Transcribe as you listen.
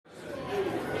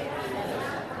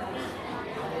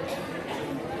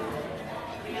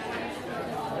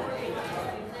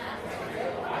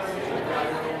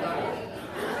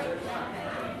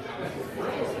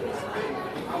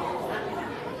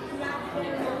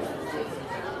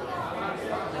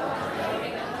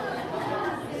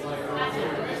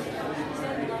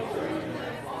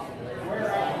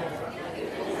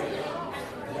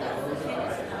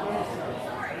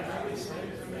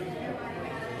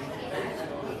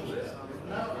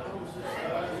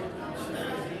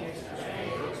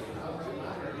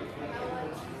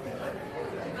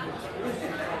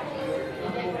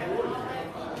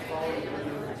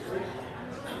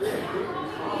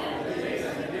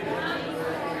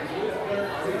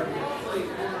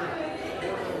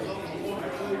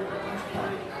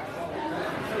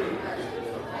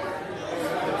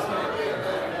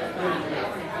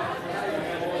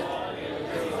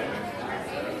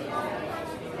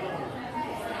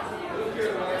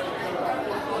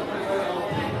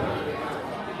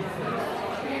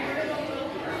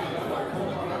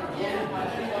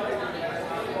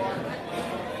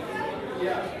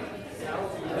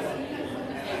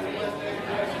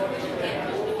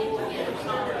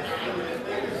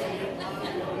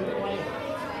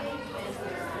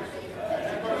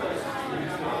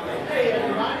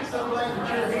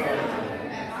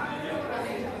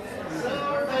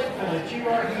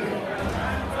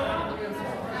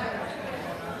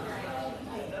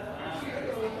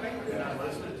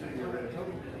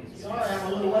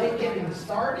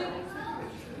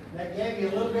that gave you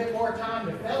a little bit more time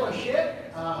to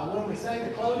fellowship. When we say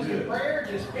the closing prayer,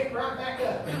 just pick right back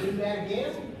up and do that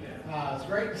again. It's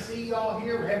great to see you all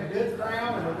here. We have a good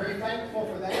crowd, and we're very thankful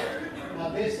for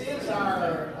that. This is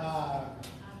our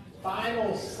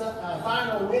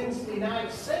final Wednesday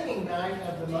night singing night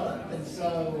of the month, and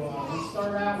so we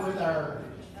start out with our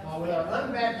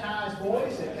unbaptized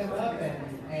boys that come up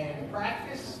and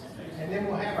practice, and then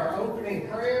we'll have our opening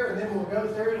prayer, and then we'll go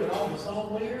through and all the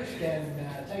song leaders can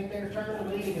take their turn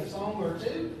leading a song or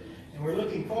two, and we're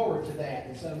looking forward to that.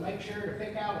 And so make sure to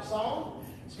pick out a song.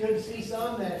 It's good to see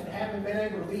some that haven't been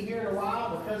able to be here in a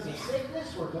while because of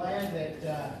sickness. We're glad that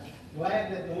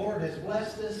the Lord has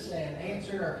blessed us and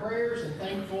answered our prayers, and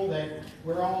thankful that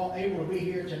we're all able to be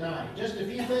here tonight. Just a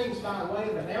few things by way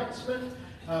of announcement.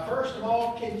 First of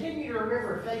all, continue to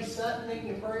remember Faye Sutton in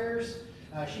your prayers.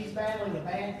 She's battling a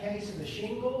bad case of the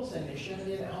shingles and is shut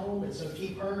in at home, and so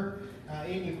keep her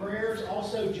in your prayers.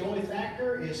 Also, Joy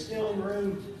Thacker is still in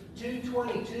room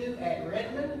 222 at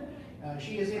Redmond.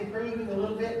 She is improving a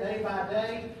little bit day by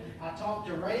day. I talked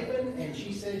to Raven, and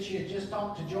she said she had just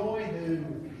talked to Joy, who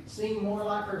seemed more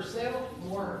like herself,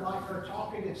 more like her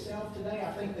talkative self today.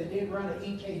 I think they did run an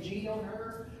EKG on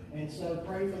her, and so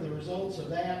pray for the results of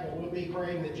that. But we'll be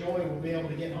praying that Joy will be able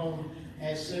to get home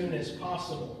as soon as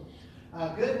possible.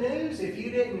 Good news, if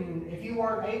you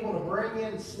weren't able to bring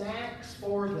in snacks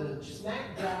for the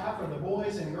snack drive for the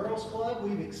Boys and Girls Club,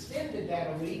 we've extended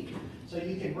that a week, so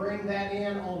you can bring that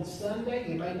in on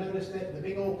Sunday. You may notice that the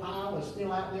big old pile is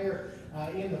still out there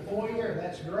in the foyer.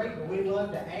 That's great, but we'd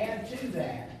love to add to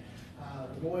that.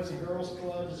 The Boys and Girls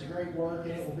Club is a great work,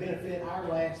 and it will benefit our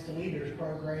Lads to Leaders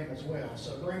program as well.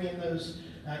 So bring in those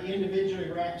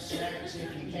individually wrapped snacks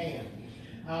if you can.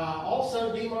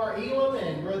 Also, Demar Elam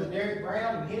and Brother Derek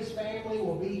Brown and his family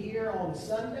will be here on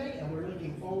Sunday, and we're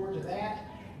looking forward to that.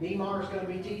 Demar is going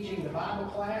to be teaching the Bible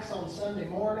class on Sunday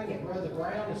morning, and Brother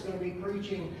Brown is going to be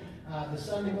preaching the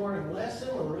Sunday morning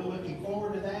lesson. We're really looking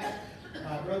forward to that.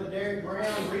 Brother Derek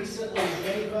Brown recently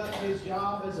gave up his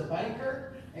job as a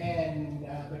banker and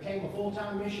became a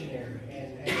full-time missionary,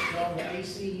 and has gone to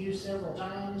ACU several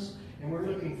times, and we're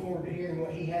looking forward to hearing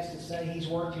what he has to say. He's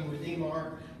working with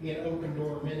Demar in Open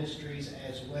Door Ministries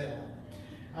as well.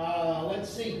 Let's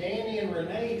see, Danny and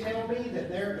Renee tell me that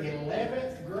their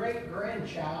 11th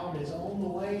great-grandchild is on the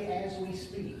way as we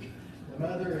speak. The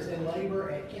mother is in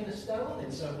labor at Kennestone,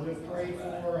 and so we'll pray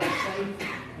for a safe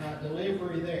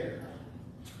delivery there.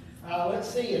 Let's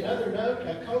see, another note,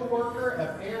 a co-worker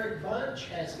of Eric Bunch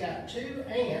has got 2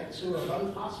 aunts who are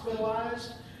both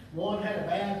hospitalized. One had a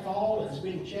bad fall and is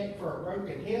being checked for a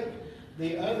broken hip.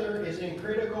 The other is in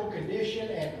critical condition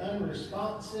and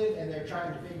unresponsive, and they're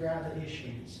trying to figure out the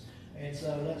issues. And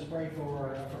so let's pray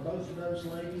for both of those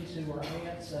ladies who are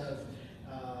aunts of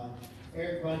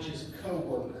Eric Bunch's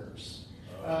co-workers.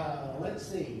 Let's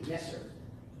see. Yes, sir.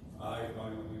 I ain't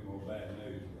going to be more bad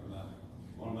news.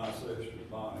 One of my sisters,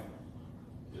 Bonnie,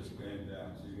 just came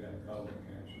down. She got colon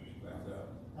cancer. She found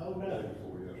out the day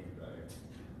before yesterday.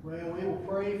 Well, we will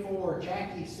pray for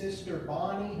Jackie's sister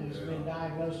Bonnie, who's been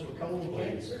diagnosed with colon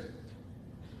cancer.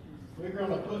 We're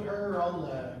going to put her on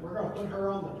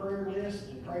the prayer list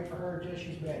and pray for her until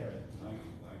she's better. Thank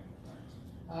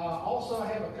you. Also, I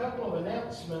have a couple of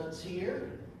announcements here.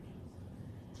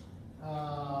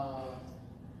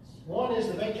 One is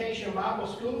the Vacation Bible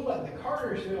School at the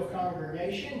Cartersville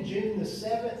congregation, June the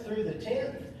 7th through the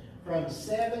 10th, from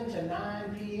 7 to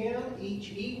 9 p.m. each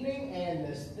evening, and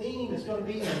the theme is going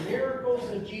to be the miracles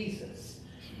of Jesus.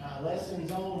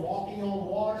 Lessons on walking on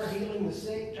water, healing the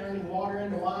sick, turning water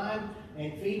into wine,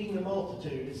 and feeding the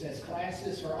multitude. It says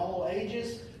classes for all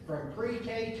ages, from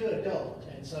pre-K to adult,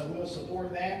 and so we'll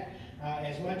support that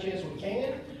as much as we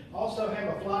can. Also have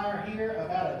a flyer here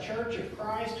about a Church of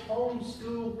Christ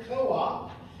homeschool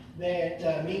co-op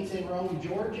that meets in Rome,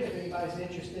 Georgia. If anybody's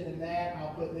interested in that,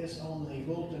 I'll put this on the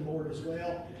bulletin board as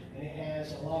well, and it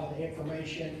has a lot of the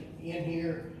information in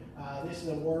here. This is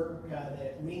a work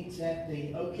that meets at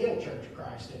the Oak Hill Church of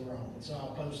Christ in Rome, and so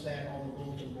I'll post that on the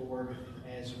bulletin board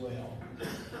as well.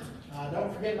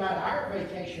 Don't forget about our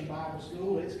Vacation Bible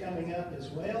School. It's coming up as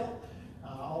well.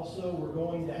 Also, we're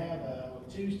going to have a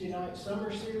Tuesday night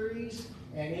summer series,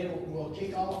 and we'll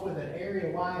kick off with an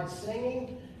area-wide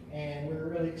singing, and we're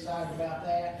really excited about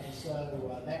that. And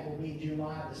so that will be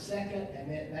July the 2nd,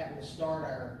 and then that will start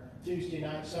our Tuesday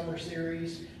night summer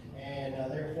series. And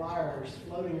there are flyers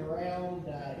floating around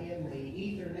in the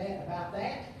Ethernet about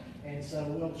that, and so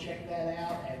we'll check that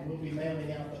out, and we'll be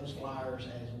mailing out those flyers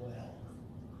as well.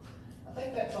 I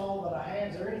think that's all that I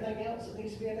had. Is there anything else that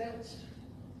needs to be announced?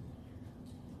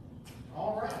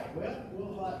 All right, well,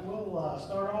 we'll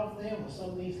start off then with some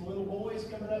of these little boys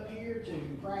coming up here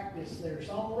to practice their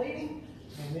song leading,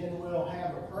 and then we'll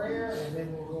have a prayer, and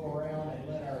then we'll go around and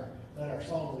let our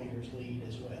song leaders lead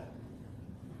as well.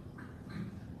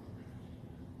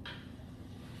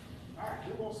 All right,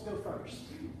 who wants to go first?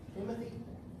 Timothy?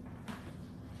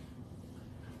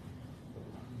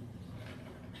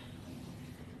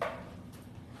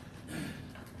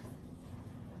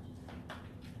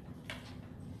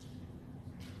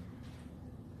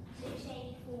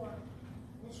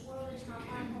 This world is not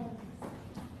my home.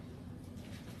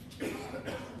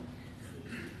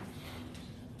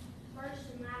 First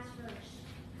and last verse.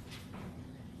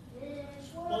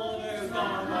 This world is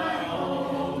not my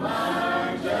home.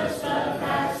 I'm just a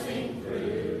passing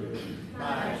through.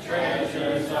 My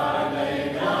treasures are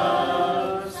laid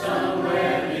up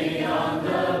somewhere beyond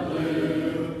the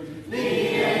blue. The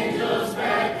angels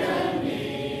beckon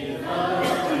me from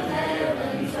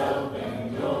heaven's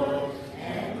open door.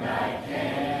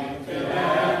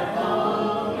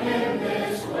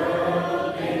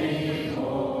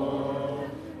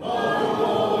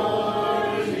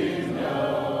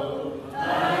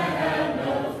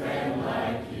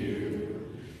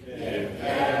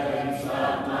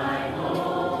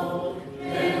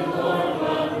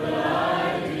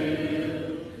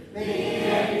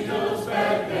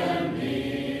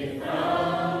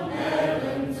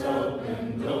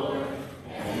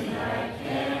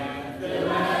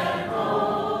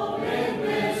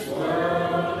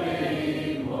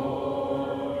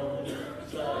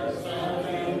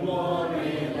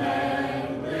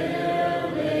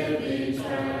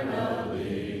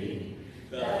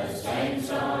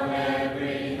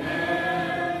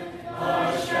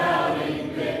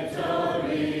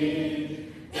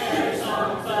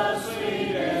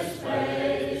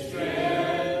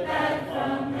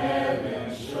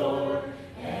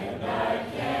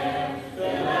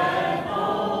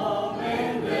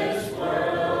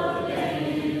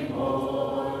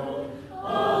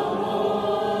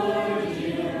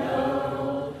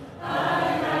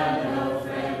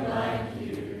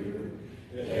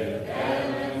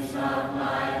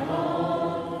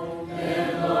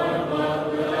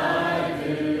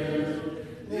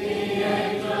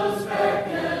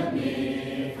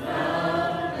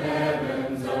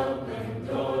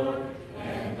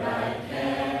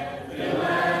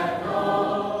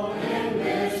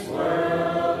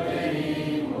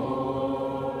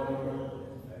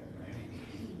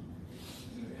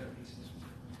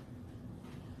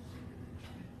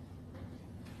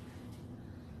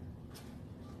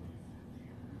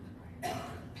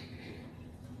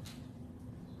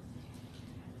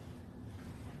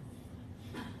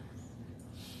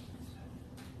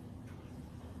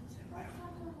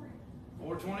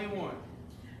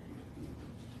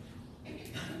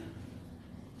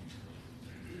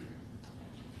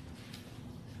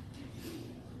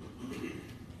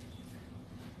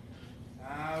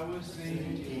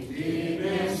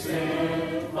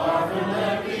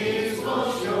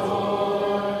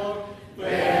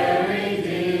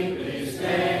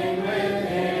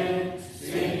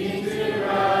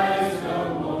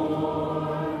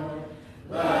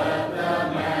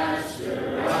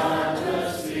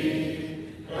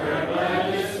 Her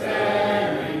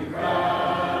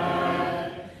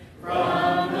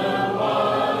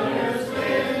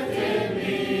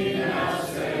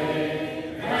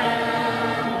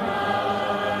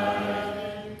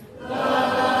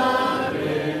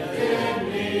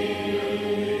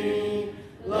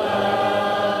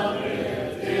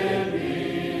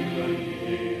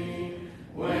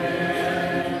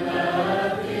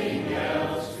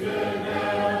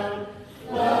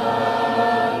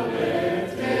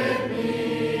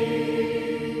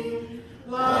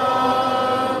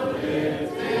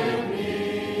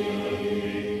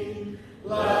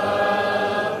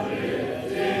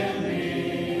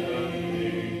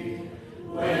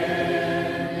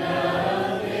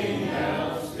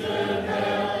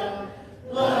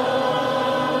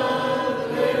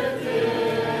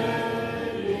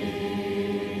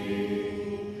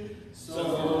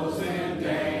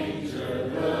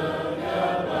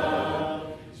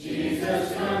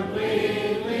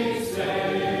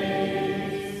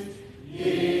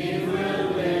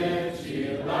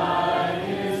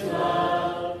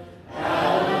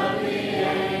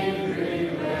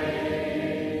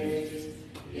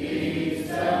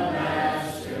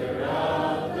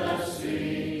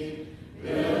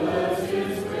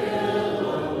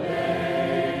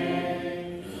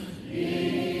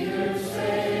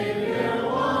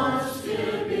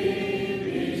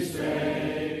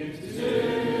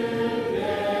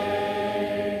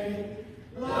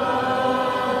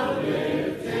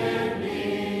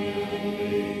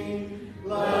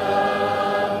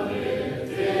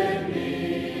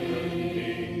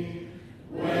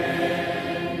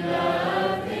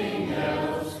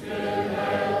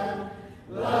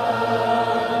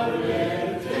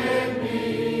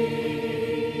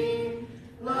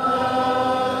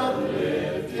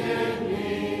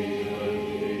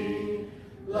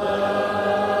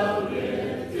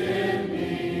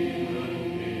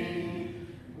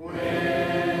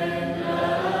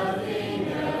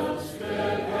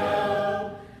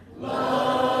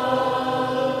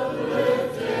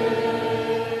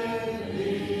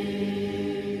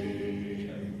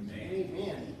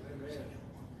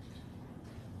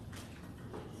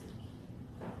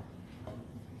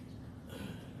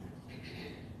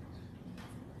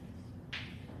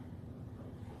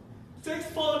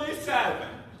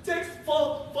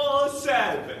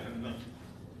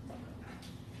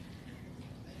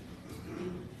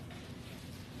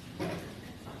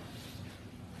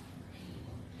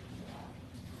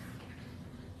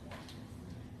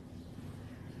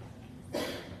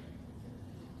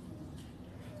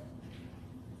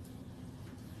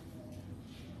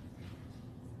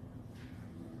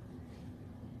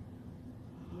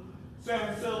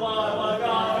Since the love of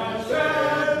God has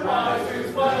shed, rise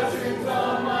His blessings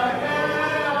on my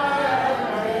head. I have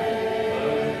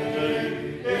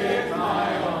prayed, it's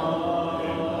my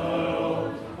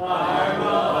own. I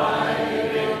will hide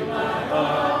it in my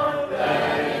heart,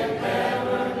 that in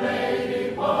heaven may be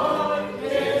born.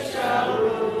 It shall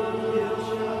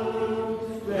rule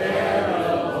there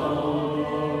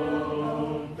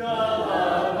alone. The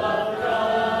love of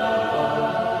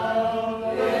God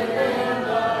within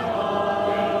the heart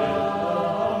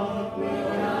will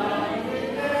guide me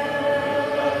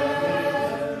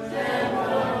and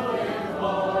work.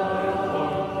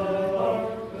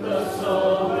 The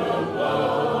soul will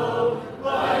glow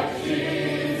like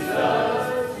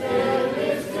Jesus in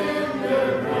His tender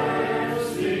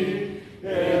mercy.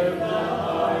 If the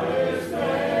heart is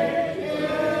made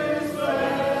His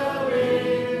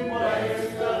dwelling place,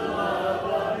 the love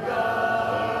of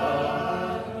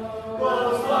God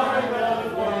goes like a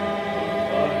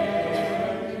flame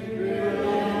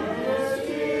through His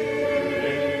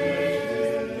tears.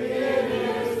 It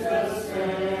is the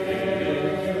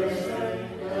same.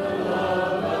 The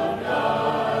love of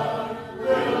God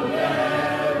will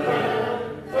never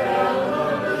fail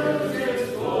nor lose its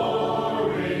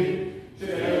glory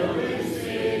till we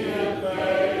see Him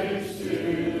face to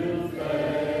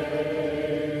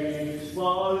face.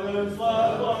 Father's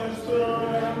love was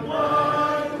pure and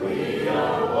blind. We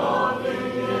are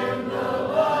walking in the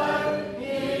light.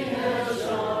 He has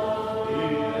shown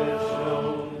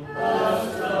us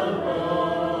the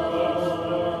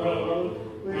road.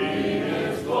 We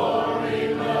His glory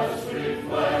must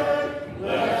reflect,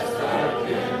 lest our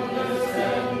kindness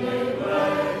and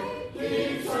neglect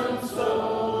keep some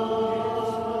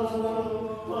souls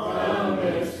from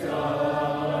its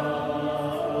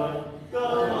God. The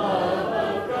love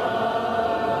of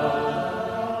God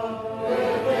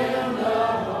within the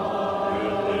heart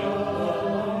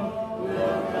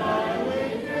will kindly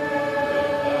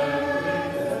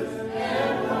kiss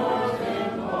and forth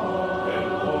and more.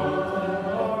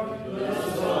 The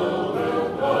soul will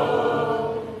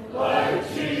glow like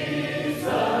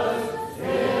Jesus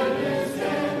in His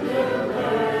tender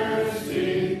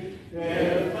mercy.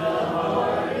 If the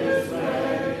heart is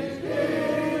made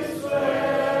His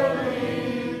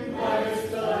dwelling place,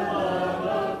 the love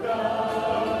of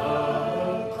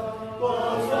God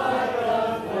flows like a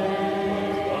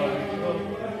flame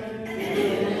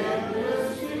in the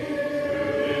spirit.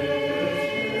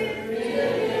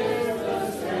 It is the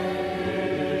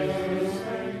same.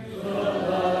 The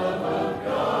love of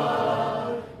God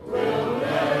will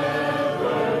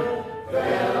never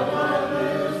fail nor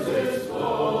lose its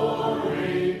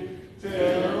glory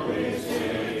till we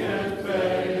see Him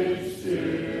face to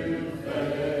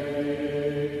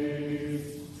face.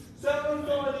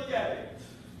 748.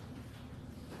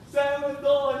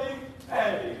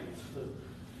 748.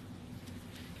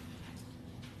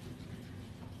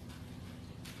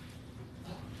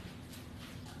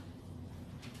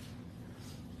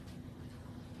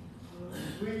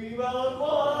 We will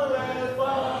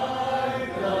glorify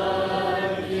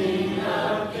the King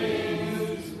of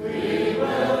Kings. We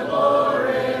will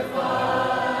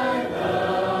glorify the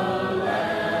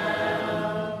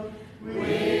Lamb.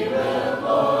 We will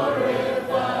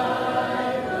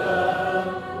glorify the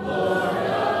Lord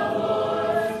of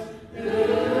Lords, who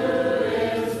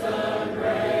is the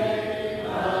great I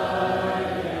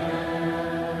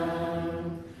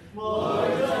am. Lord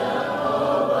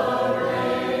Jehovah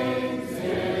reigns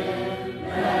in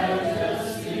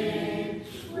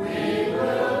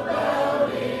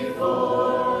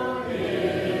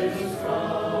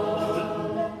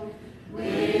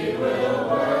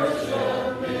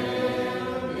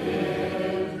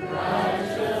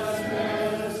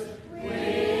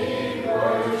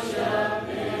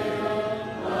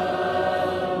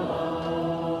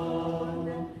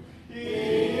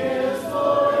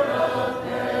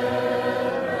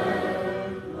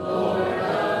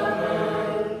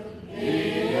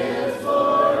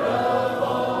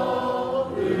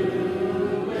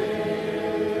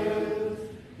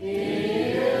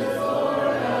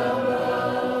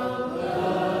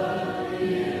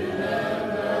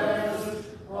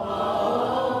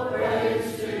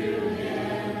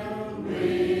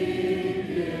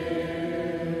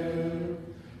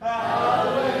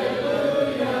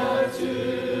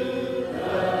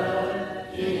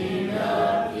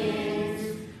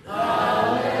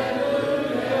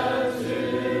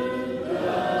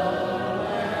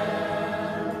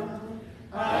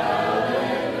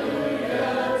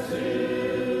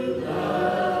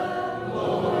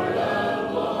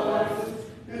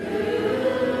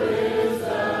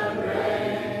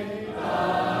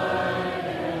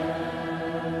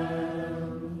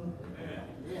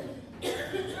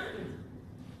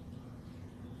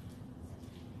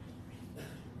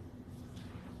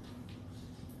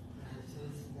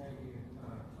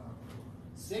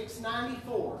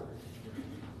 694.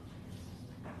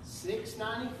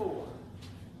 694.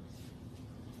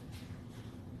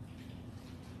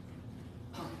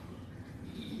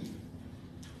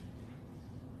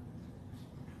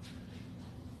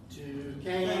 To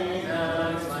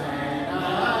Canaan's land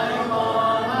I'm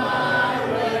on my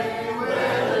way,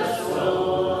 where the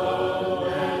soul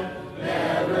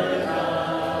never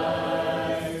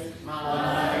dies.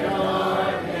 My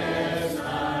darkness I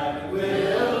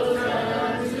will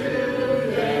turn to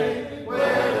day,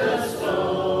 where the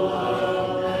soul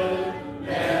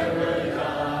never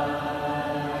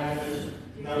dies.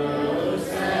 No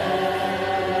sad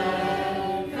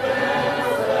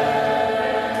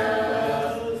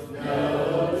farewells, no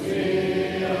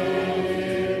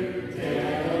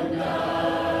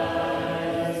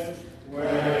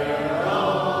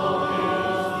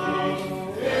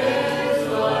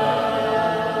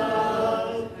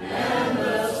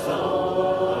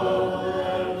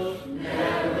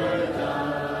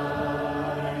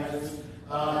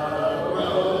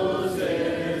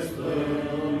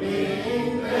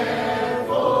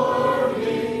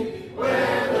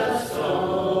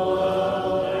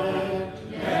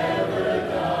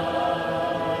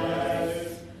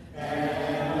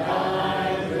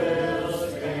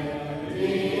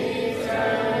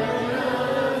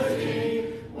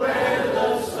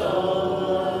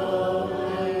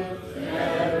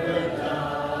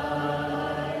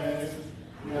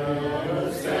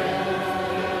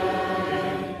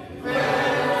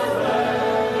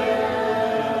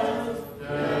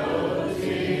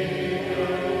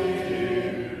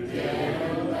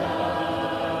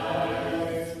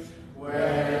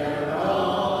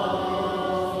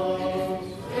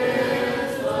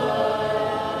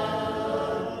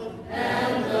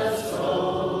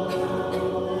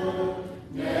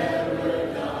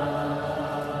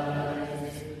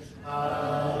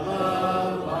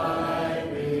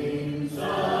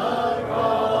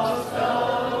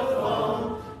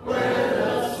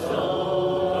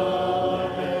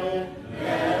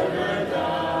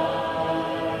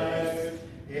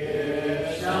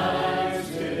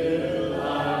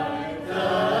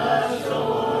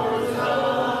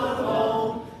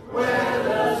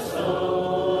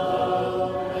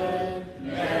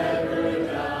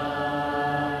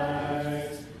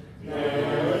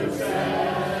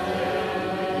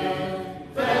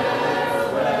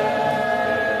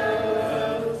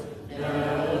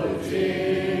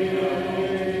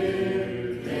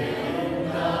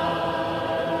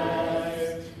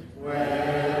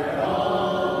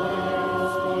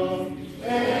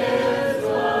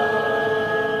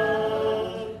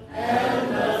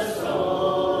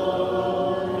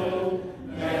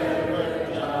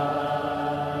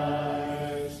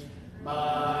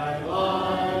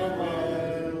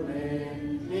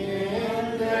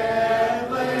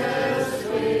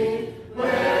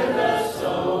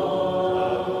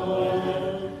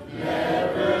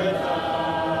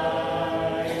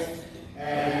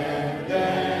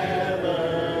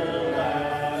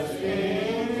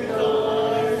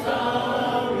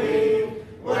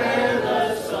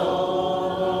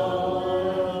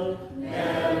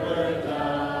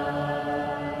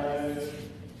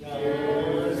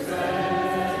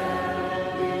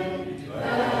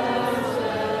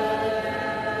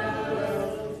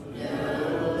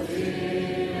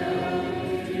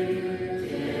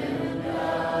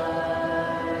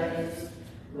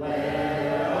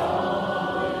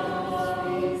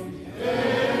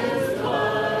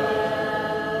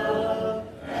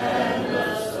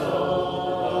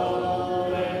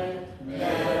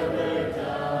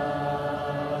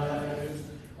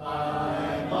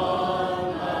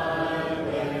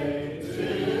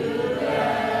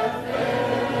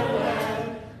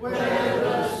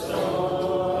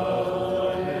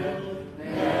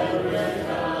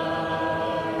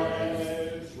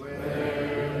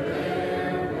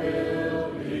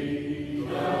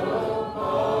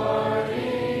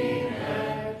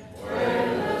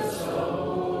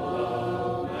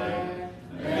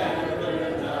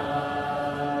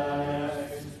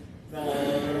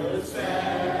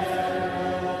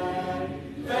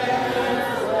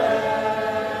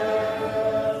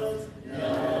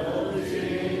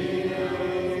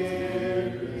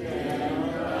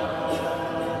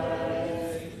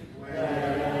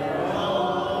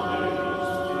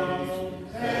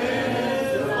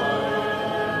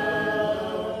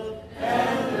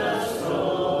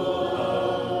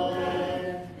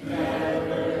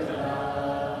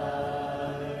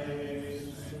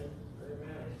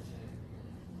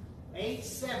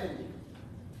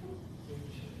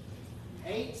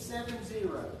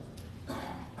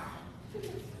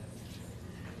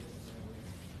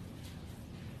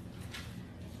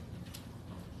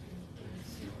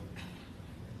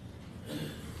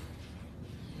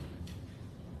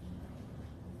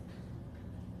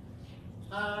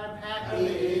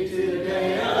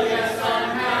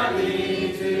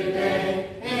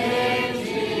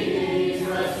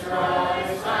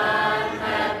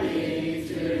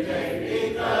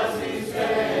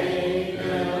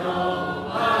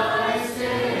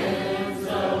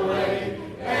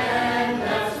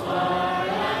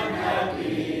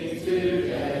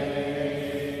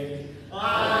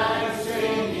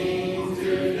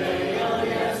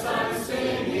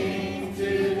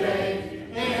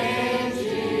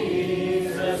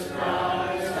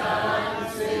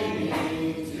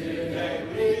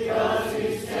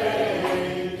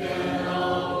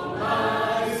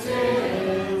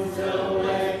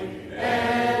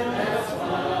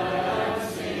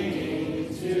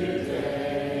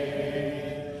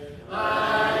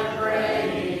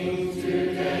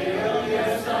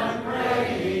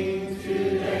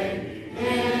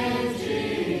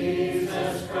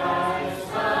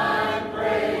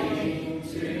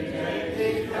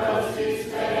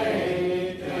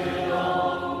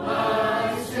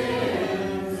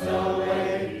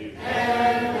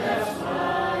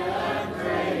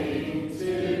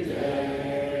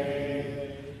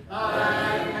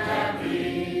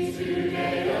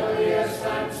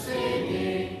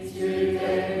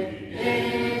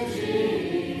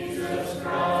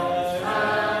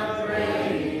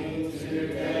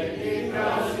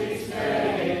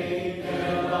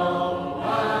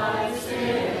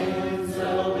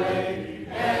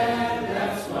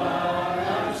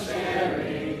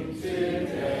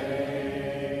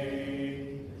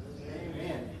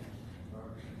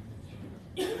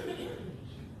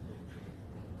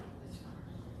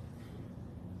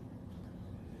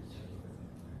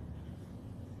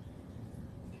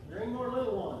Three more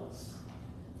little ones.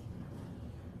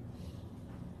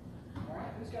 All right,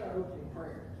 who's got our opening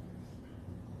prayer?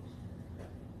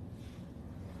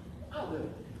 I'll do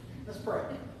it. Let's pray.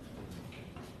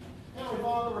 Heavenly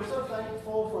Father, we're so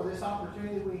thankful for this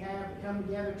opportunity we have to come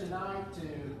together tonight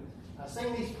to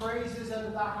sing these praises under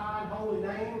thy high and holy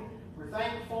name. We're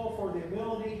thankful for the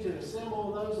ability to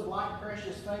assemble those of like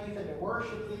precious faith and to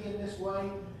worship thee in this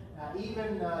way.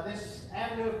 Even this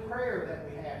avenue of prayer that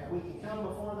we have, that we can come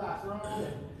before thy throne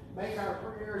and make our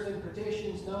prayers and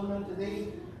petitions known unto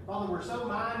thee. Father, we're so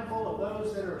mindful of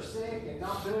those that are sick and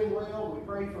not doing well. We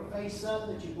pray for Faith's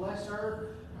son that you bless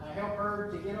her. Help her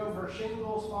to get over her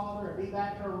shingles, Father, and be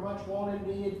back to her much wanted,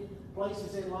 needed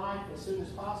places in life as soon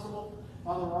as possible.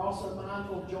 Father, we're also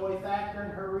mindful of Joy Thacker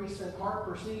and her recent heart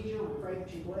procedure. We pray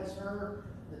that you bless her,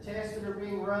 the tests that are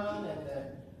being run, and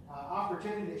the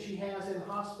opportunity that she has in the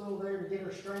hospital there to get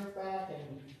her strength back.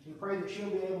 And we pray that she'll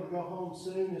be able to go home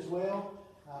soon as well.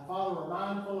 Father, we're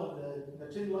mindful of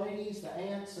the two ladies, the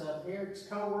aunts of Eric's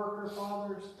co-worker,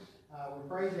 fathers. We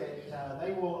pray that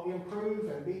they will improve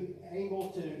and be able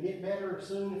to get better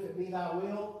soon if it be thy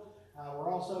will. We're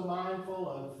also mindful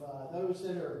of those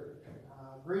that are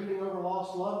grieving over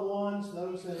lost loved ones,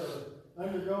 those that are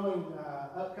undergoing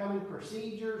upcoming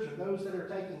procedures, or those that are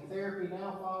taking therapy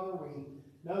now, Father. We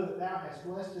know that thou hast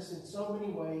blessed us in so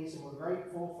many ways, and we're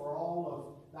grateful for all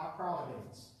of thy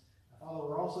providence. Father,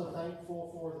 we're also thankful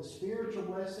for the spiritual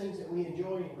blessings that we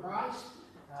enjoy in Christ.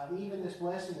 Even this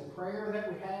blessing of prayer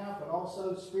that we have, but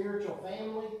also spiritual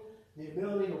family, the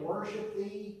ability to worship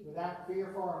thee without fear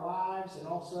for our lives, and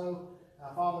also,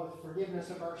 Father, the forgiveness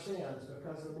of our sins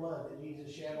because of the blood that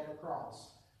Jesus shed on the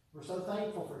cross. We're so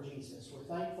thankful for Jesus.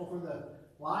 We're thankful for the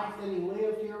life that he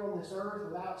lived here on this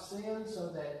earth without sin so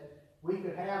that we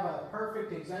could have a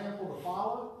perfect example to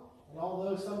follow. And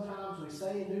although sometimes we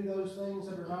say and do those things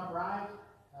that are not right,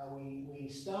 we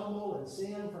stumble and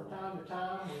sin from time to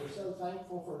time. We're so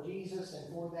thankful for Jesus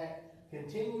and for that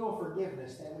continual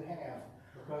forgiveness that we have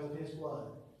because of his blood.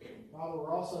 Father,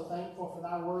 we're also thankful for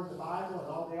thy word, the Bible, and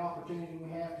all the opportunity we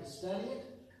have to study it.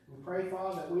 We pray,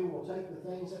 Father, that we will take the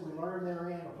things that we learn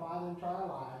therein and apply them to our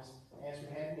lives as we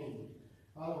have need.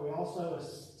 Father, we also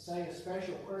say a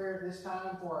special prayer at this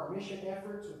time for our mission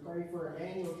efforts. We pray for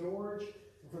Emmanuel George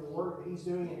and for the work that he's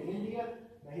doing in India.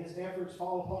 May his efforts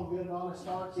fall upon good and honest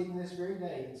hearts even this very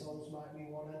day, and souls might be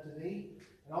won unto thee.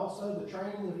 And also the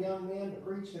training of young men to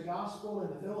preach the gospel in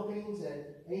the Philippines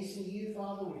at ACU,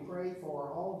 Father. We pray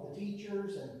for all of the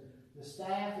teachers and the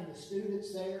staff and the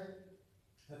students there,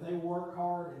 that they work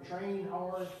hard and train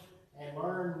hard and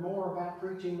learn more about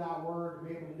preaching thy word to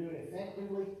be able to do it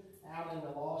effectively out in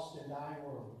the lost and dying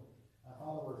world.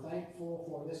 Father, we're thankful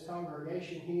for this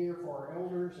congregation here, for our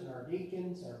elders and our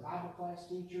deacons, our Bible class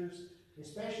teachers,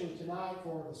 especially tonight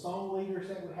for the song leaders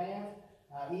that we have,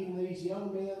 even these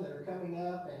young men that are coming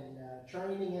up and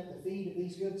training at the feet of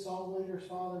these good song leaders,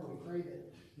 Father. We pray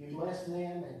that you bless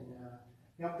them and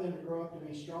help them to grow up to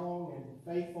be strong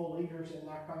and faithful leaders in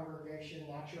thy congregation,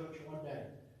 thy church one day.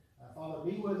 Father,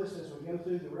 be with us as we go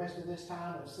through the rest of this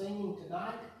time of singing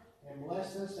tonight, and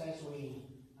bless us as we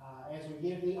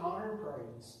give thee honor and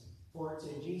praise. For it's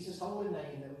in Jesus' holy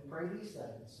name that we pray these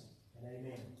things. And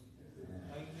amen.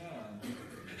 Amen.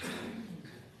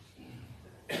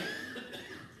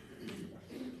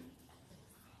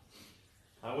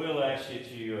 I will ask you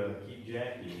to keep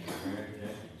Jackie, Mary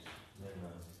Jackie's, then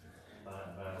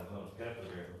Bible on the couple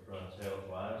there for fronts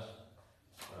health-wise.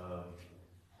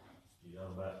 She's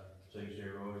on about 6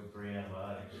 steroids and 3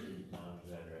 antibiotics. I'm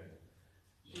exaggerating.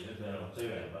 She has been on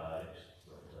 2 antibiotics,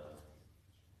 but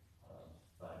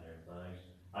fighting everything.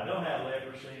 I don't have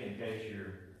leprosy, in case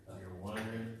you're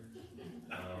wondering.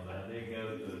 But I did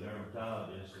go to a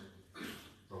dermatologist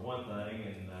for one thing,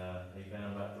 and he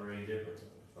found about 3 different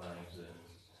things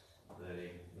that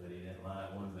he didn't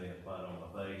like. One being a spot on my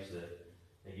face that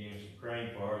he gave me some cream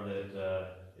for, that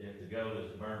if the goal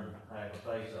is to burn half a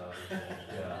face off,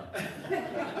 it's a job.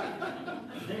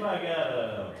 Anybody got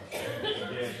a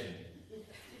suggestion?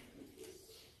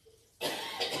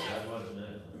 That's what it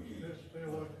does. Just stay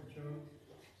away from Chuck.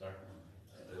 Sorry?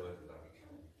 Stay away from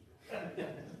Dr.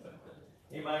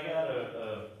 Anybody got a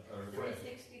request?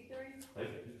 363?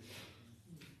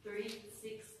 363.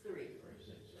 363.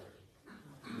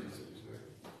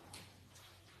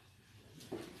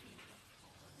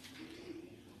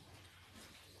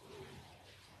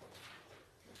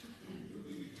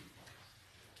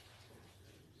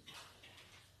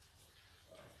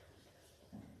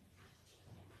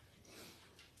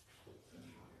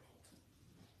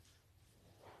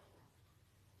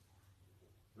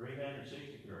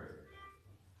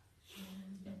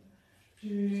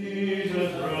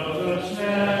 Jesus,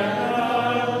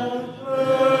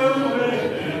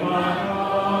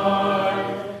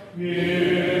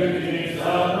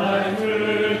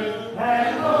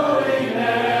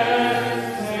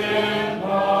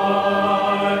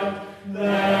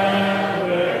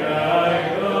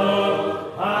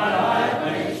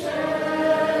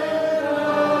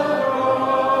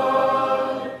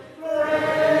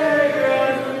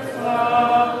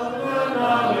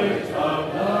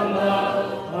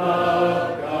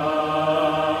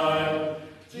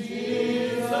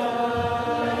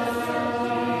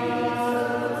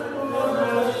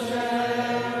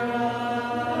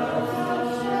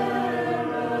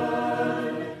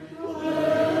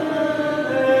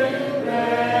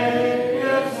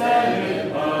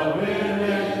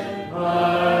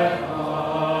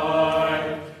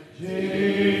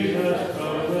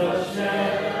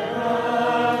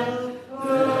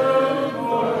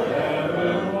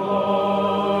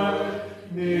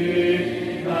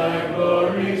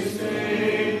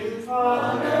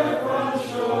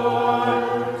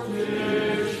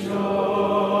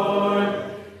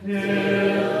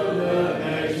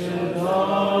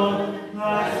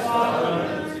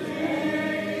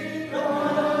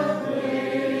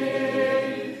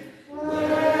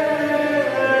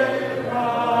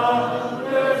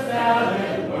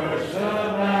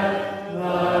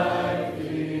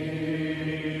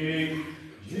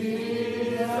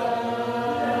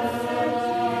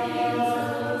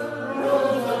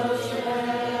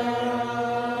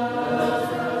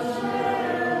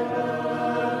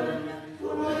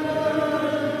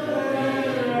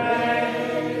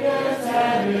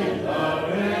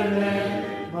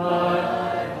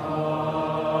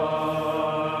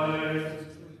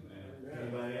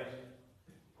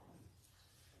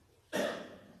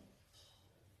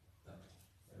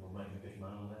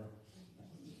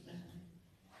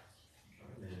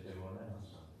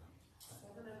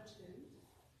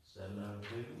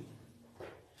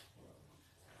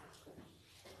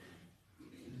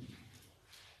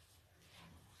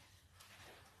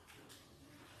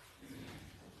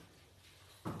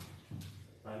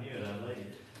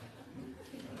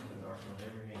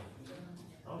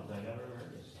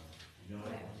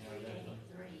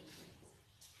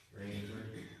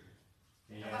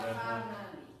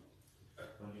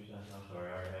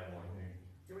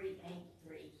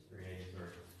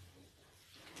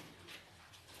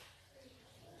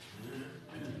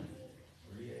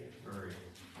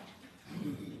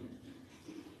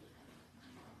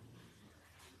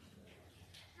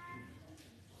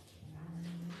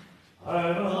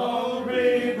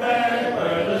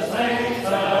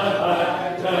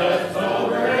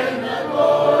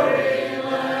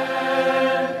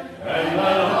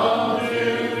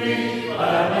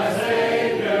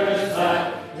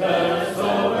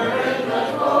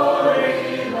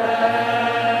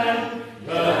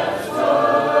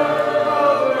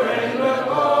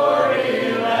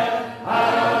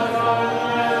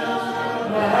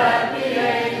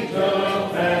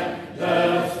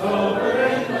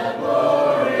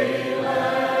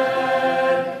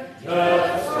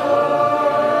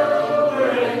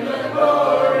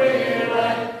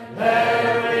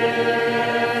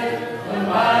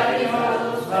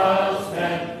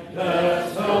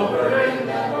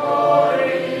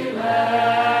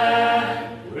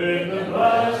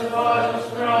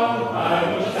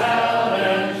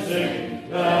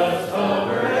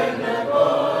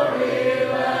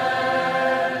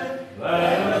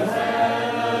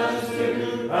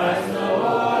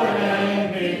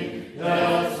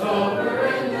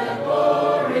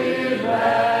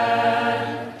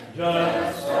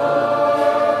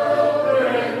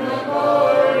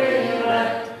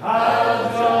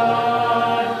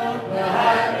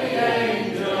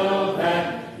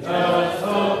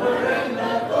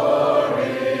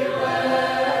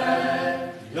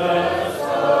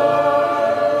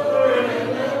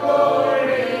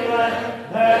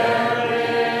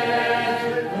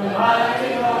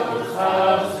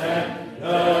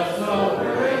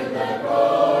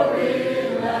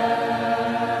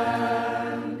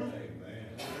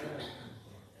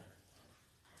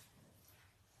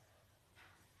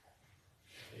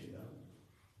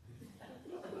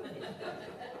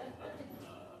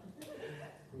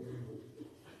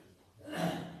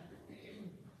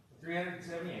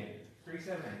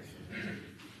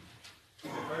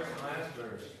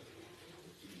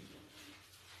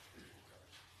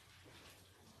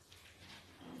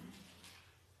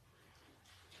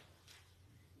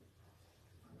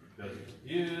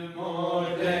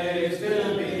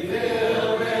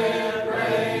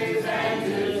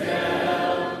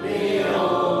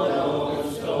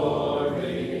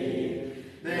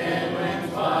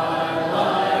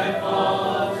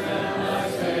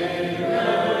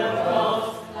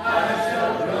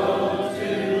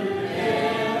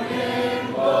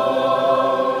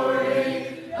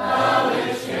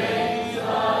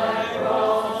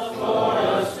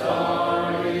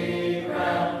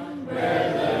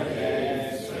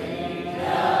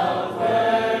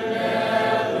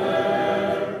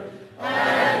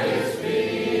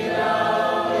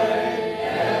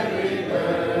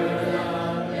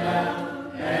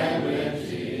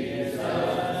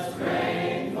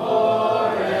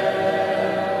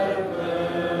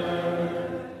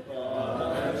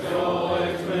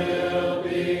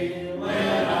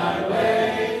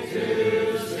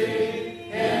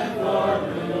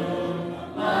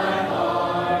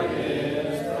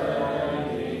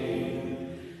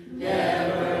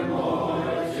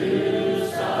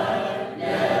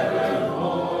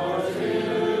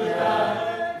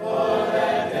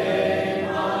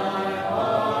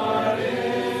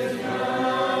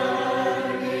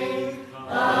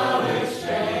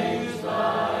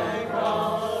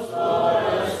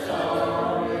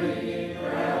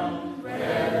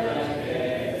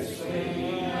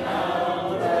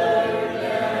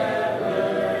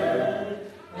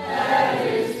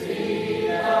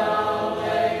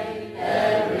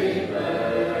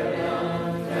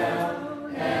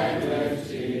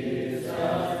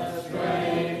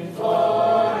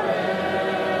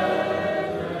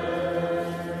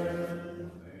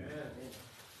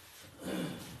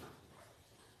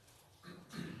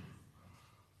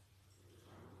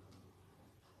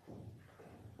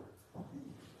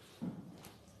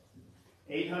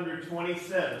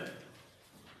 827.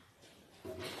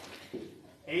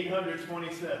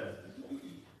 827.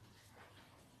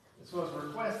 This was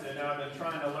requested. Now, I've been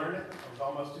trying to learn it. I was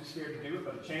almost too scared to do it,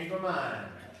 but I changed my mind.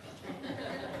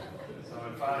 So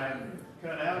if I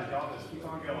cut out, y'all just keep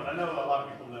on going. I know a lot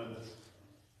of people know this.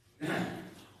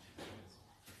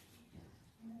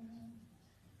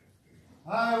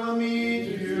 I will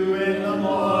meet you in the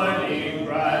morning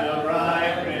by the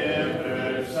bright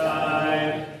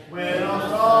riverside, when all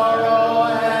sorrow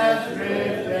has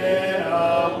drifted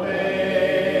away.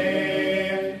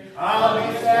 I'll be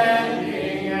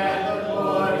standing at the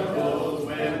portals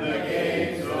when the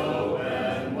gates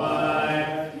open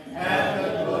wide, at the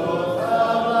close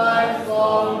of life's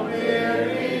long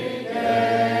weary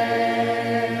day.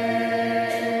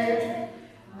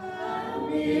 I'll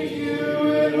meet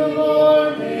you in the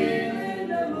morning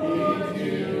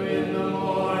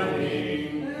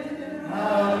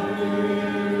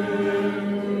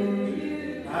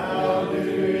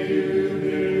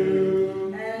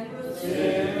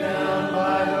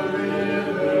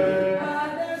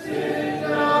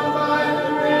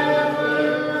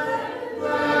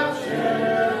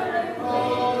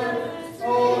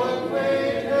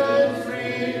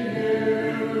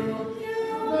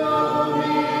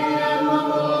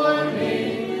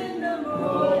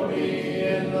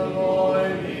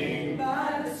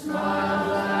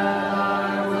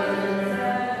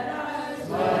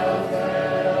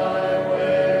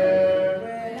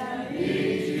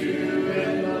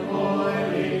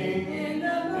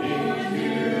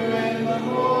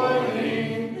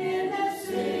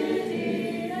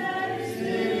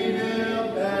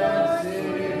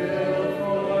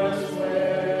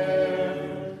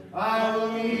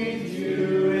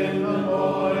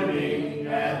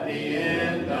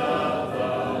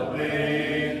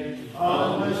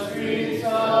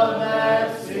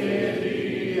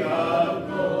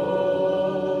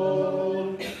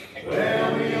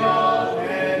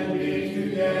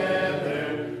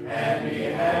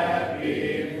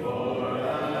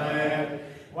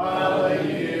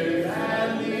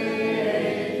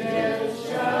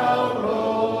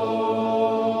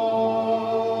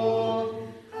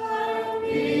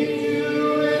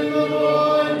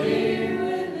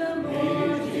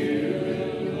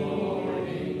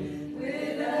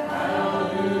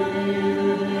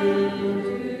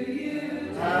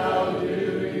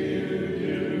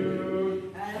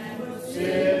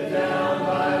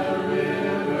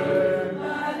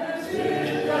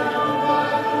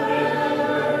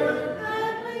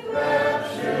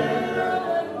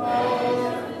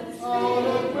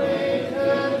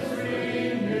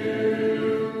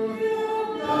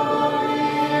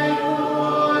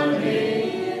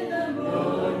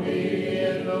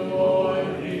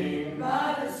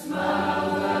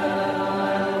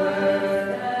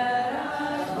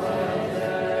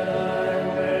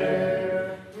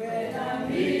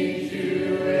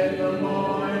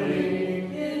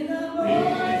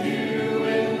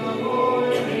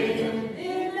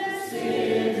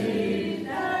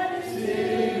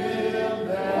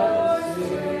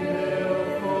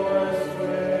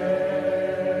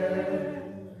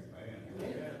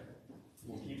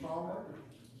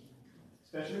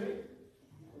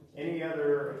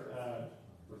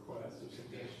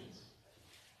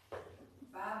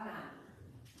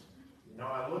Now,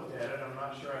 I looked at it, I'm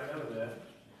not sure I know that,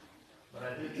 but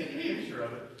I did take a picture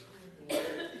of it,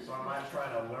 so I might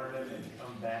try to learn it and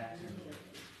come back to it.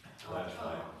 Last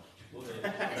night.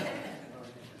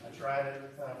 I tried it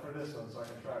for this one, so I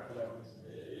can try it for that one.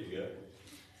 There you go.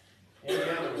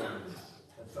 Any other ones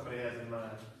that somebody has in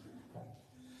mind?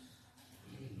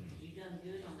 You done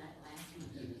good on that last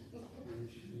one.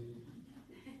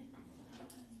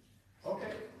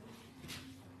 Okay.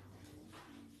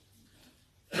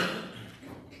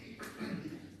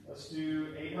 Let's do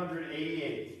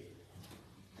 888.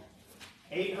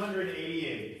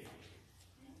 888.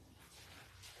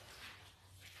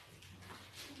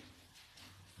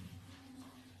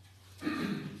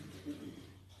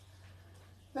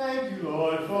 Thank you,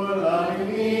 Lord, for loving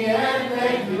me, and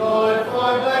thank you, Lord,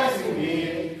 for blessing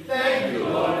me. Thank you,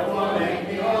 Lord, for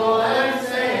making me whole and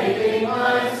saving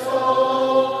my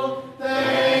soul.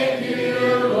 Thank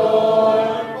you, Lord,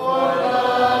 for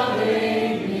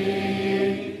loving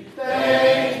me.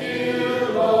 Thank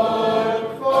you,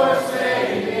 Lord, for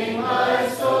saving my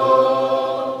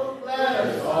soul. Let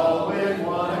us all with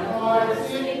one accord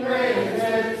sing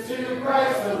praises to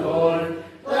Christ the Lord.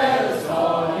 Let us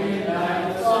all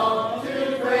unite in song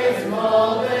to praise Him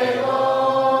all day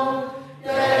long.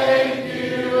 Thank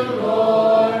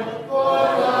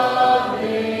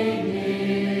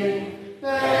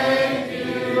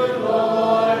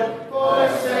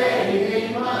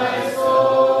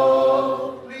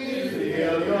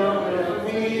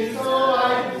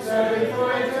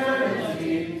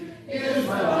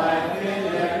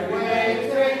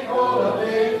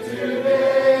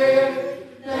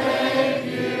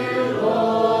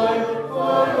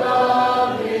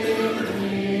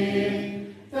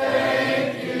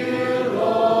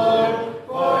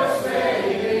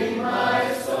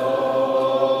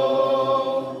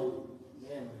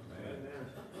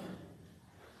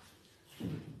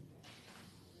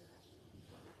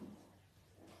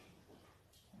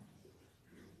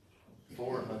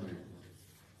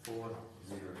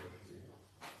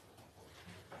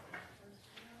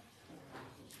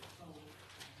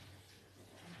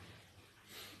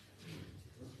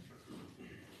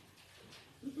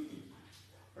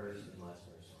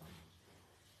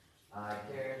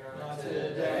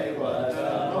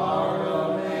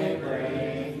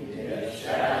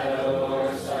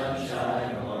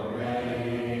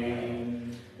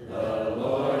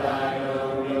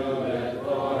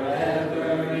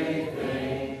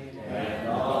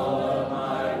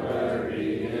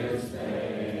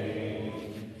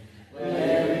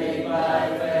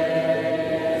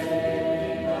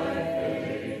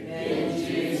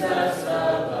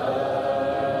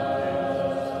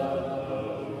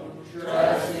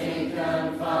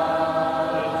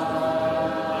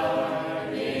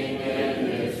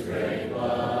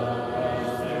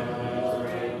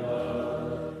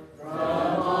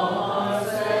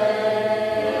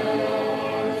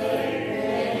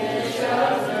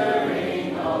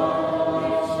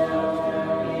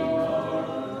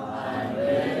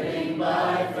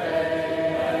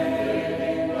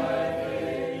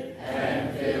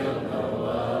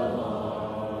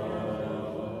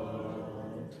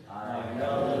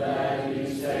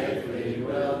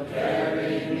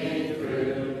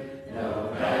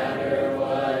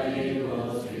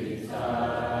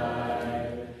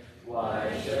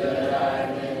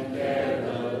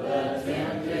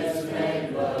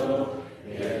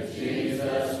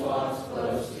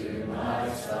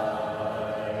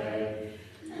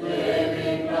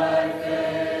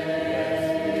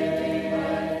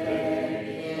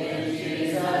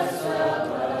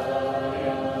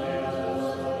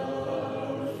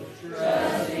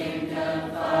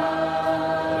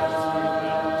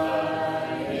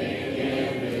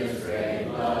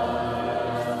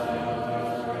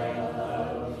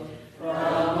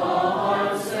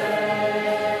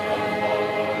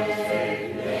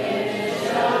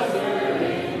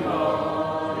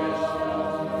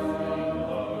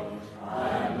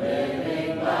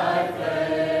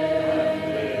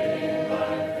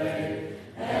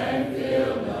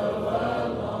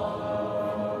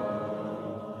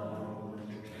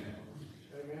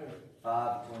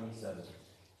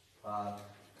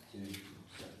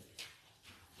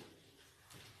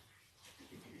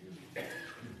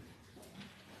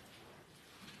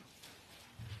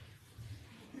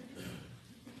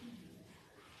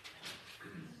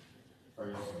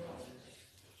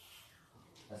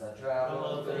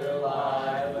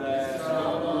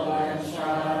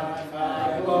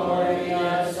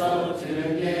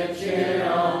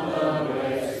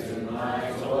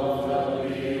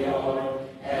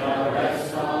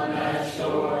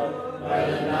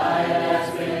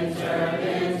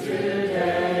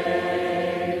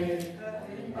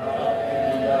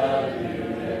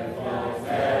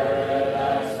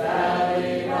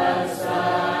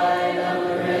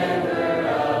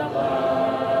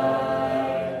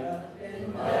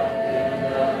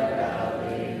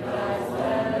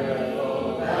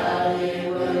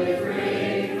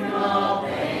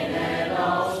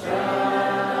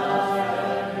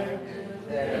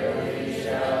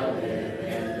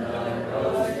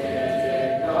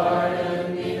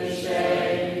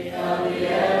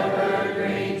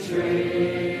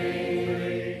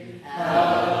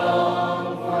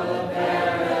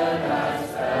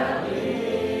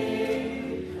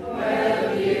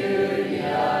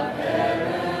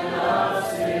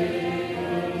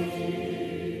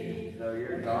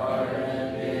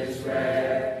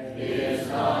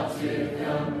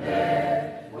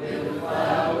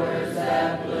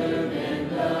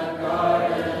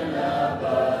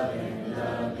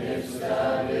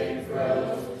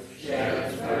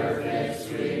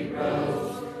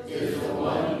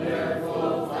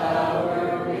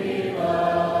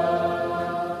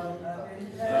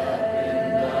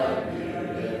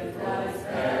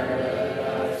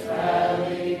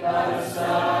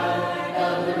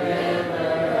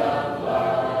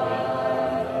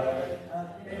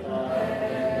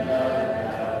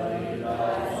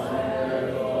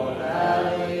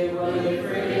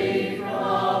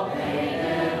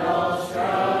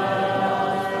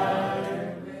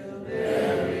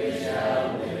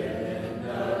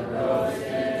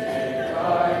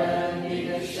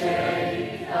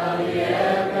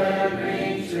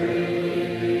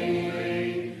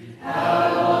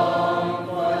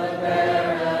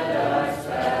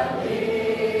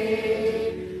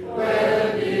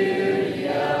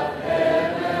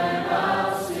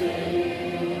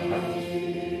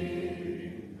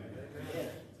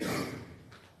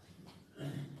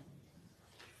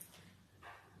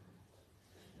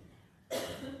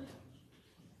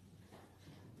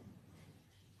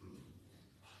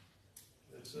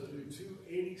Let's do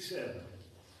 287.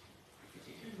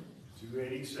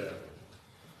 287.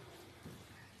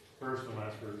 First and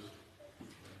last verse.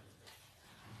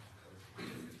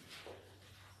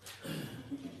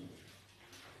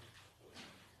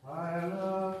 I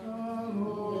love the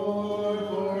Lord,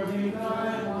 for he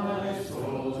died my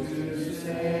soul to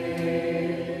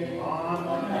save.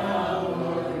 On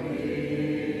Calvary,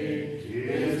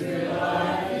 his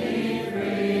delight he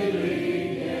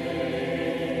freely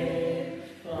gave.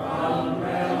 From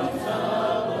realms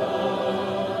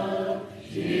above,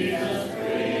 Jesus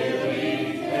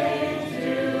freely came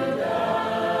to die.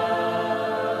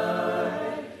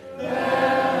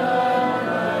 That I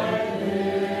might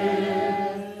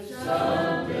live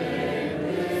someday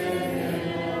with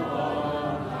him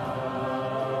on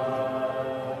high.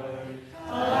 I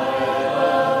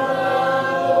love the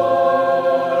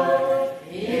Lord,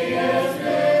 he has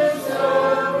been so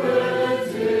good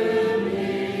to me.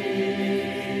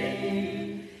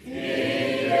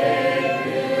 He gave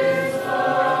his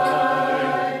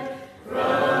life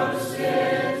from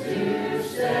sin to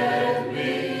set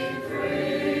me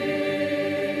free.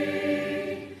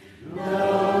 No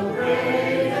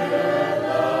greater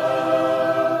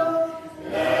love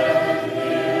than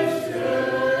his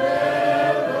could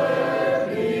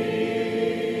ever be.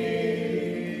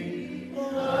 I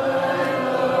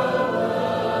love the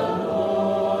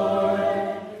Lord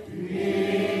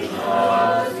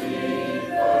because he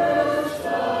first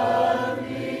loved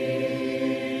me.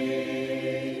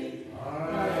 I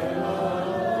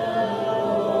love the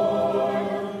Lord,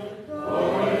 for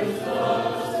his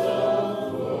love so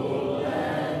full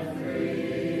and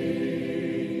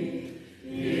free.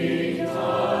 He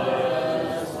taught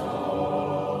us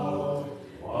all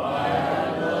why a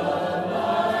love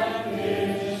like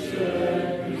his should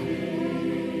be.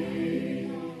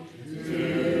 To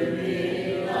be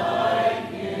like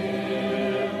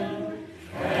him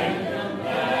and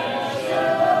compassion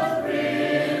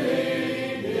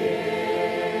freely give.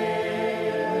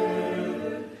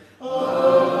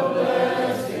 Oh,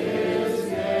 bless his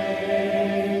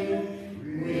name.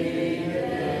 We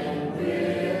can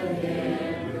with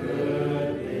him good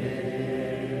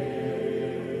live.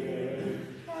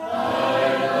 I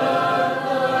love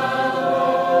the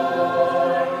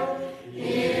Lord.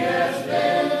 He has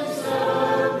been so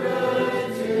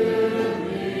good to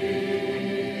me.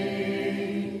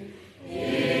 He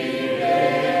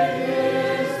gave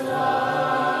his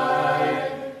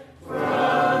life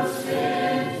from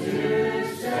sin to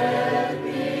set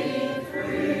me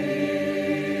free.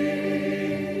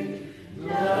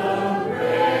 No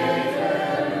greater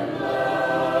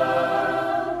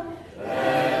love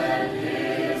than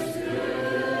his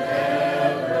could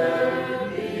ever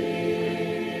be.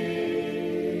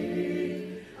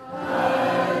 I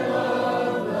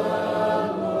love the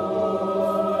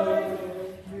Lord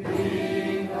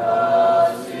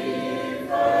because he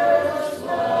first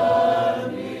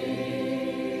loved me.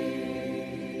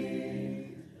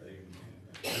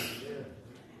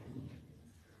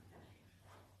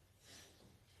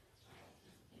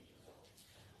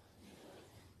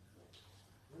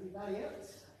 Anybody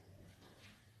else?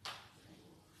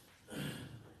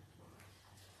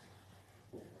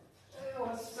 Well,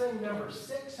 let's sing number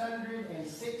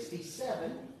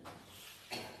 667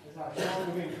 as our song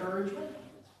of encouragement.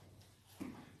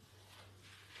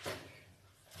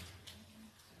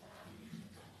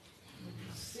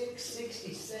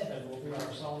 667 will be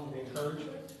our song of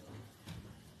encouragement.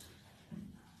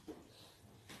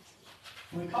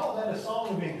 We call that a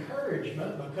song of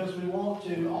encouragement because we want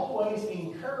to always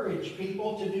encourage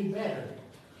people to do better.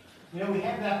 You know, we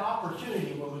have that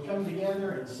opportunity when we come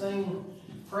together and sing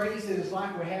praises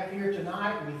like we have here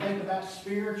tonight. We think about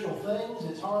spiritual things.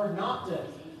 It's hard not to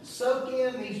soak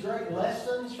in these great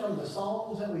lessons from the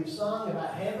songs that we've sung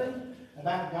about heaven,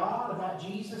 about God, about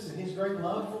Jesus and his great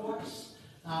love for us.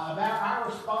 about our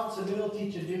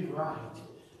responsibility to do right.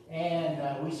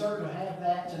 And we certainly have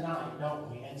that tonight, don't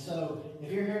we? And so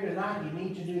if you're here tonight, you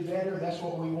need to do better. That's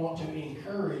what we want to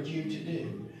encourage you to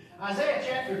do. Isaiah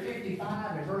chapter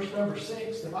 55 and verse number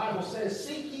 6, the Bible says,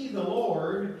 "Seek ye the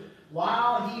Lord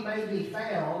while he may be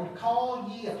found. Call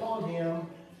ye upon him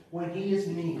when he is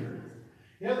near."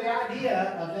 You know, the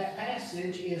idea of that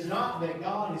passage is not that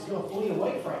God is going to flee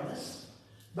away from us,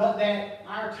 but that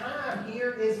our time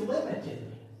here is limited.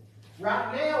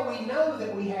 Right now, we know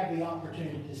that we have the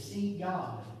opportunity to seek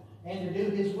God and to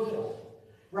do his will.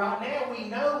 Right now, we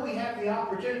know we have the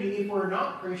opportunity, if we're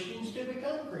not Christians, to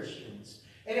become Christians.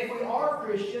 And if we are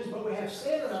Christians, but we have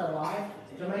sin in our life,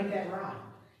 to make that right.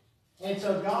 And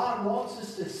so God wants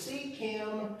us to seek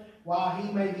him while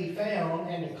he may be found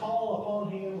and to call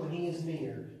upon him when he is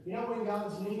near. You know when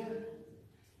God's near?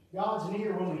 God's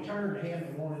near when we turn to him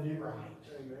and want to do right.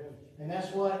 Amen. And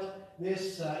that's what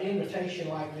this invitation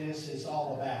like this is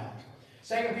all about.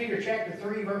 2 Peter chapter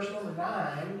 3, verse number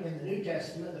 9 in the New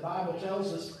Testament, the Bible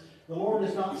tells us, "The Lord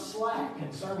is not slack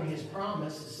concerning his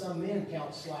promise, as some men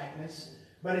count slackness,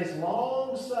 but is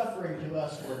long-suffering to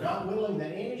us, for not willing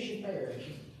that any should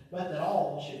perish, but that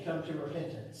all should come to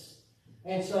repentance."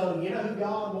 And so, you know who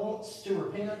God wants to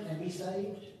repent and be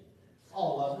saved?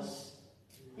 All of us.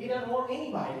 He doesn't want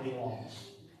anybody to be lost.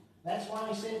 That's why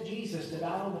he sent Jesus to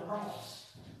die on the cross.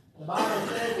 The Bible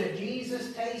says that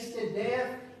Jesus tasted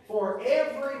death for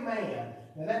every man.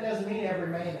 Now that doesn't mean every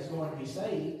man is going to be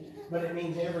saved, but it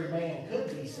means every man could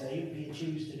be saved if he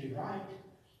choose to do right.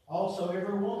 Also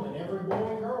every woman, every boy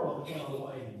and girl of the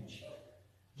carnal age.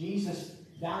 Jesus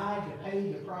died to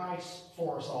pay the price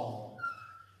for us all.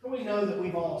 And we know that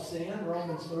we've all sinned.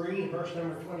 Romans 3 and verse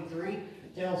number 23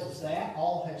 tells us that.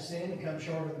 All have sinned and come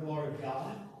short of the glory of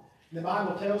God. The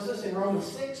Bible tells us in Romans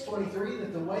 6:23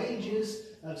 that the wages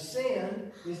of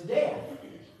sin is death.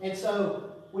 And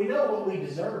so we know what we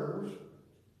deserve,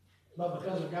 but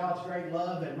because of God's great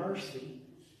love and mercy,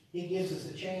 he gives us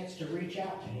a chance to reach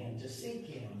out to him, to seek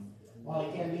him while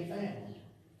he can be found,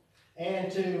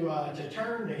 and to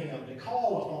turn to him, to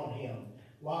call upon him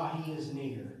while he is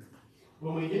near.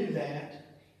 When we do that,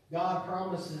 God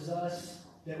promises us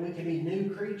that we can be new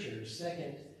creatures.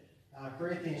 2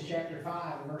 Corinthians chapter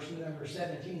 5 and verse number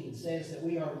 17 says that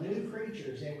we are new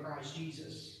creatures in Christ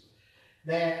Jesus.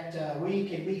 That we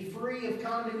can be free of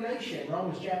condemnation.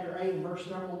 Romans chapter 8 and verse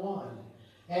number 1.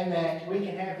 And that we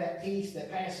can have that peace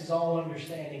that passes all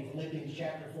understanding. Philippians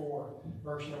chapter 4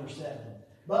 verse number 7.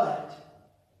 But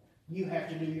you have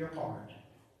to do your part.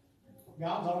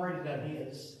 God's already done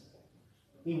his.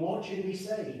 He wants you to be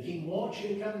saved. He wants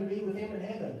you to come to be with him in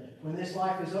heaven when this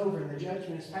life is over and the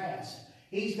judgment is passed.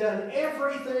 He's done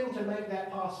everything to make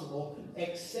that possible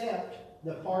except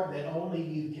the part that only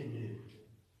you can do.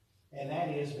 And that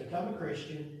is become a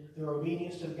Christian through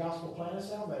obedience to the gospel plan of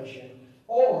salvation.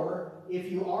 Or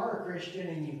if you are a Christian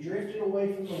and you've drifted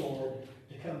away from the Lord,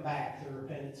 to come back through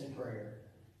repentance and prayer.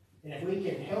 And if we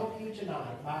can help you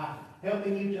tonight by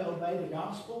helping you to obey the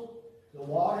gospel, the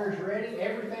water is ready,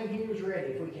 everything here is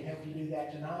ready if we can help you do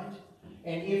that tonight.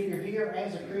 And if you're here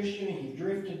as a Christian and you've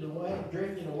drifted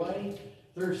away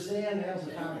through sin, now's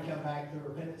the time to come back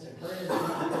through repentance and prayer.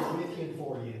 We'll be with you and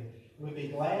for you. We'd be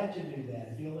glad to do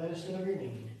that if you'll let us know your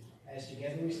need as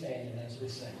together we stand and as we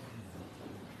sing.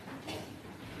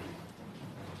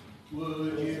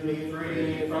 Would you be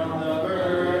free from the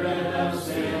burden of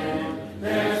sin?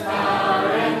 There's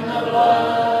power in the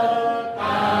blood,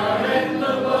 power in the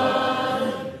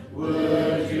blood.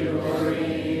 Would you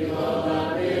believe of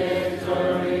the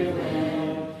victory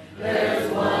win?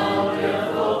 There's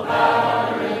wonderful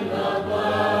power in the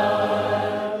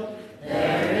blood.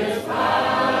 There is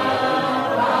power,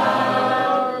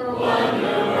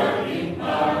 wonder-working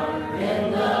power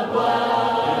in the blood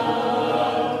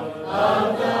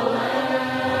of the Lamb.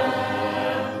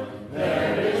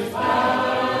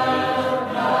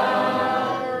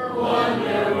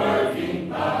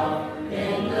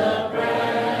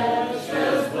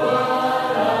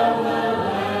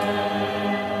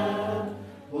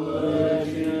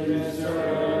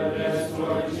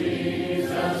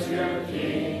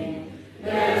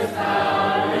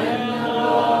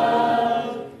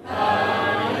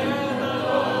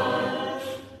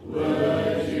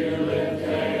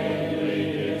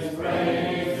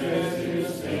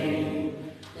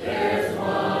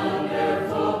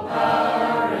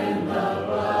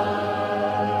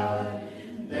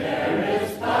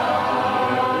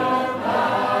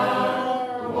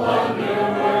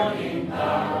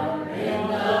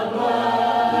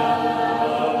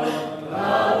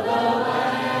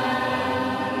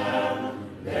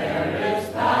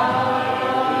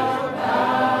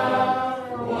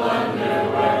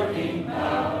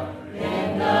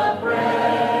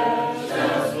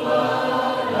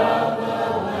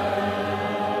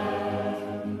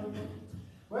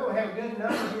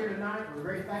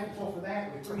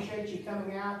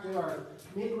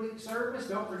 service.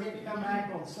 Don't forget to come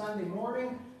back on Sunday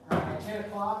morning at 10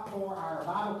 o'clock for our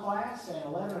Bible class and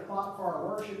 11 o'clock for our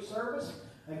worship service.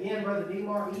 Again, Brother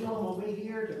Demar Elam will be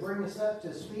here to bring us up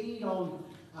to speed on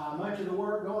much of the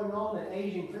work going on at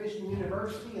Asian Christian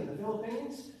University in the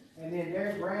Philippines. And then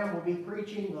Derek Brown will be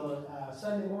preaching the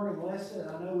Sunday morning lesson.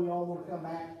 I know we all want to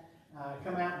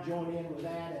come out and join in with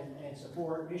that and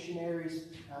support missionaries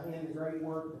in the great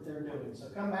work that they're doing. So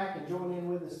come back and join in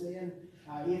with us then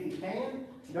if you can.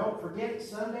 Don't forget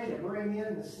Sunday to bring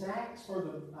in the snacks for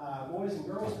the Boys and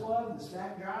Girls Club, the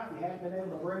snack drive. If you haven't been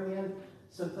able to bring in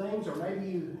some things, or maybe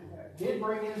you did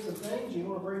bring in some things, you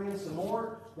want to bring in some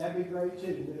more, that'd be great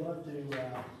too.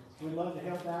 We'd love to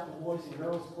help out the Boys and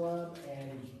Girls Club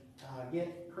and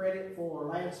get credit for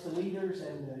Lance the Leaders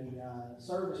and the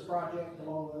service project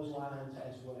along those lines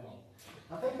as well.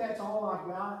 I think that's all I've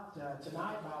got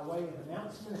tonight by way of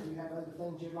announcement. If you have other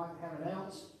things you'd like to have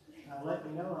announced, let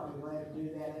me know. I'll be glad to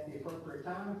do that at the appropriate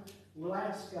time. We'll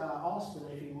ask Austin,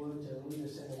 if he would, to lead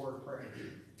us in the word of prayer.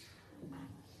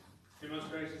 Dear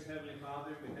most gracious Heavenly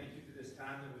Father, we thank you for this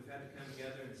time that we've had to come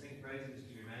together and sing praises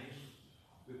to your name.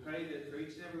 We pray that for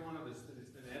each and every one of us that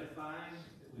it's been edifying,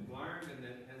 that we've learned, and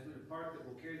that as we depart that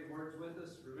we'll carry the words with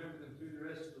us, remember them through the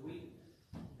rest of the week,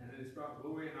 and that it's brought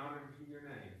glory and honor to your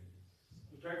name.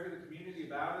 We pray for the community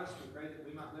about us. We pray that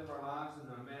we might live our lives in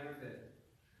a manner that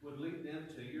would lead them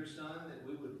to your Son, that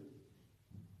we would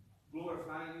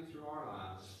glorify you through our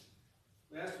lives.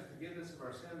 We ask for forgiveness of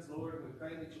our sins, Lord, and we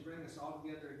pray that you bring us all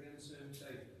together again soon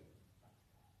safely.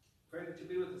 Pray that you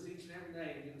be with us each and every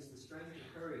day and give us the strength and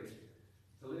courage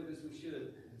to live as we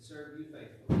should and serve you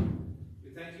faithfully. We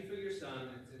thank you for your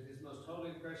Son. It's in his most holy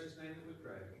and precious name that we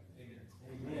pray.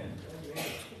 Amen.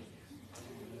 Amen.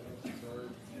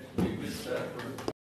 Amen.